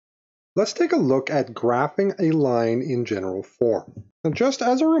Let's take a look at graphing a line in general form. Now, just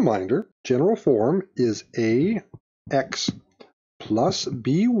as a reminder, general form is ax plus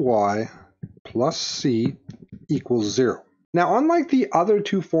by plus c equals 0. Now, unlike the other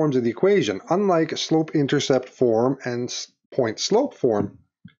two forms of the equation, unlike slope-intercept form and point-slope form,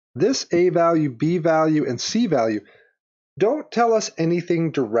 this a value, b value, and c value don't tell us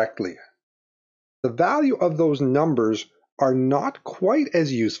anything directly. The value of those numbers are not quite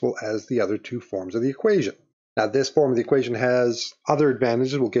as useful as the other two forms of the equation. Now, this form of the equation has other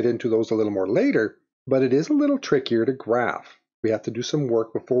advantages. We'll get into those a little more later, but it is a little trickier to graph. We have to do some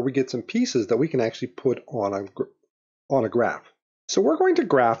work before we get some pieces that we can actually put on a graph. So we're going to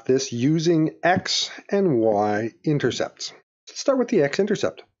graph this using x and y intercepts. Let's start with the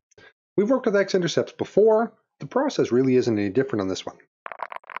x-intercept. We've worked with x-intercepts before. The process really isn't any different on this one.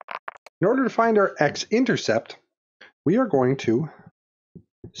 In order to find our x-intercept, we are going to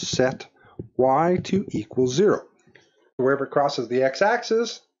set y to equal 0. Wherever it crosses the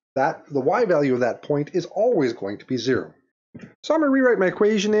x-axis, the y value of that point is always going to be 0. So I'm going to rewrite my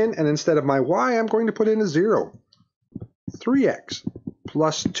equation in, and instead of my y, I'm going to put in a 0. 3x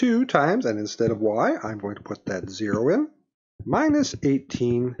plus 2 times, and instead of y, I'm going to put that 0 in, minus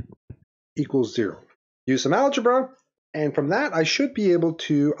 18 equals 0. Use some algebra, and from that I should be able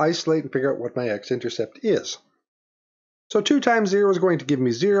to isolate and figure out what my x-intercept is. So 2 times 0 is going to give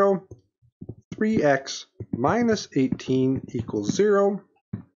me 0. 3x minus 18 equals 0.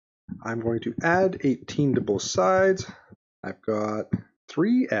 I'm going to add 18 to both sides. I've got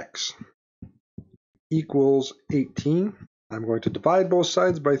 3x equals 18. I'm going to divide both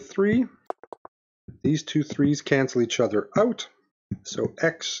sides by 3. These two 3's cancel each other out. So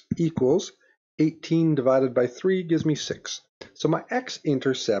x equals 18 divided by 3 gives me 6. So my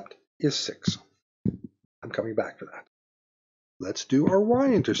x-intercept is 6. I'm coming back for that. Let's do our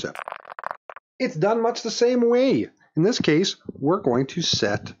y-intercept. It's done much the same way. In this case, we're going to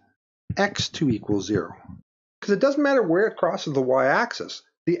set x to equal 0. Because it doesn't matter where it crosses the y-axis,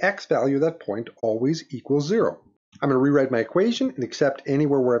 the x value of that point always equals 0. I'm going to rewrite my equation and accept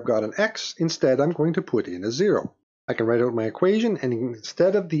anywhere where I've got an x. Instead, I'm going to put in a 0. I can write out my equation, and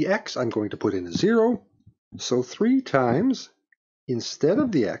instead of the x, I'm going to put in a 0. So 3 times, instead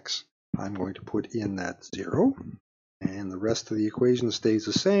of the x, I'm going to put in that 0. And the rest of the equation stays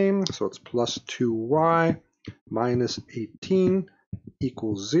the same, so it's plus 2y minus 18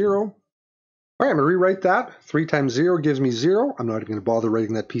 equals 0. All right, I'm going to rewrite that. 3 times 0 gives me 0. I'm not even going to bother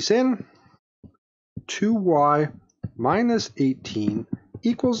writing that piece in. 2y minus 18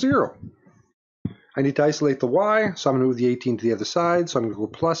 equals 0. I need to isolate the y, so I'm going to move the 18 to the other side. So I'm going to go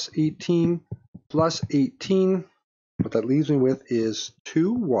plus 18 plus 18. What that leaves me with is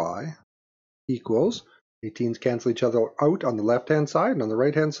 2y equals, 18's cancel each other out on the left-hand side, and on the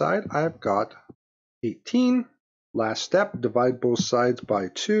right-hand side, I've got 18. Last step, divide both sides by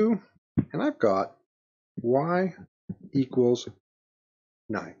 2, and I've got y equals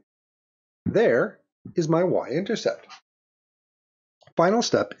 9. There is my y-intercept. Final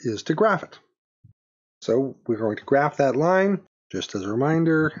step is to graph it. So we're going to graph that line. Just as a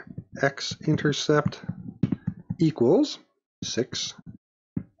reminder, x-intercept equals 6,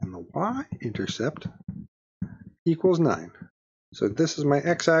 and the y-intercept equals 9. So this is my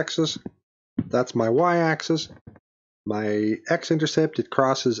x-axis, that's my y-axis. My x-intercept, it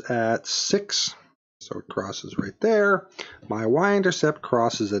crosses at 6, so it crosses right there. My y-intercept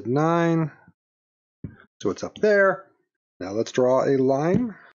crosses at 9, so it's up there. Now let's draw a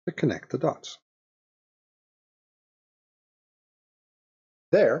line to connect the dots.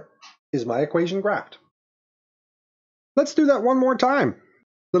 There is my equation graphed. Let's do that one more time.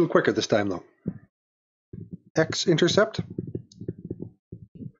 A little quicker this time though. X-intercept,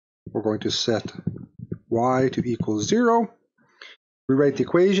 we're going to set y to equal 0. Rewrite the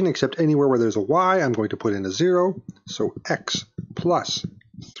equation, except anywhere where there's a y, I'm going to put in a 0. So x plus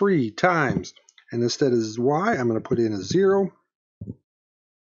 3 times, and instead of y, I'm going to put in a 0,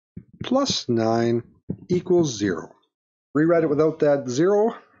 plus 9 equals 0. Rewrite it without that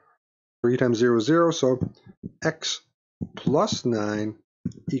 0. 3 times 0 is 0, so x plus 9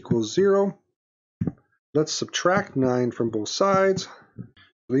 equals 0. Let's subtract 9 from both sides.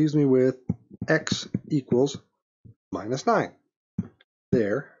 Leaves me with x equals minus 9.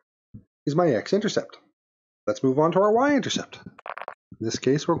 There is my x-intercept. Let's move on to our y-intercept. In this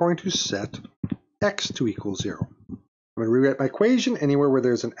case, we're going to set x to equal 0. I'm going to rewrite my equation. Anywhere where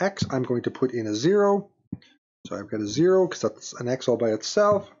there's an x, I'm going to put in a 0. So I've got a 0 because that's an x all by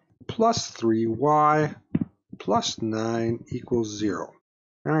itself. Plus 3y plus 9 equals 0.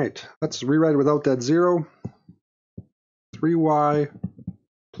 All right, let's rewrite it without that 0. 3y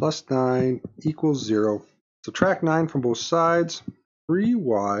plus 9 equals 0. Subtract 9 from both sides.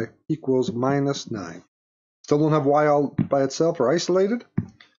 3y equals minus 9. Still don't have y all by itself or isolated.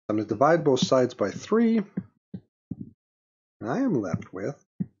 I'm going to divide both sides by 3. And I am left with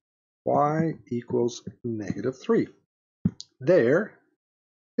y equals negative 3. There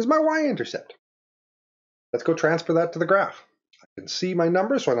is my y-intercept. Let's go transfer that to the graph. I can see my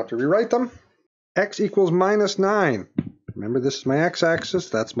numbers, so I don't have to rewrite them. X equals minus 9. Remember, this is my x-axis.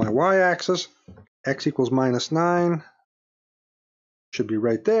 That's my y-axis. X equals minus 9. Should be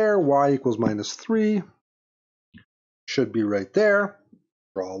right there. Y equals minus 3. Should be right there.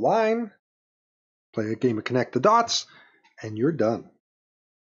 Draw a line. Play a game of connect the dots. And you're done.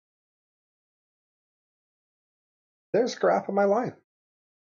 There's the graph of my line.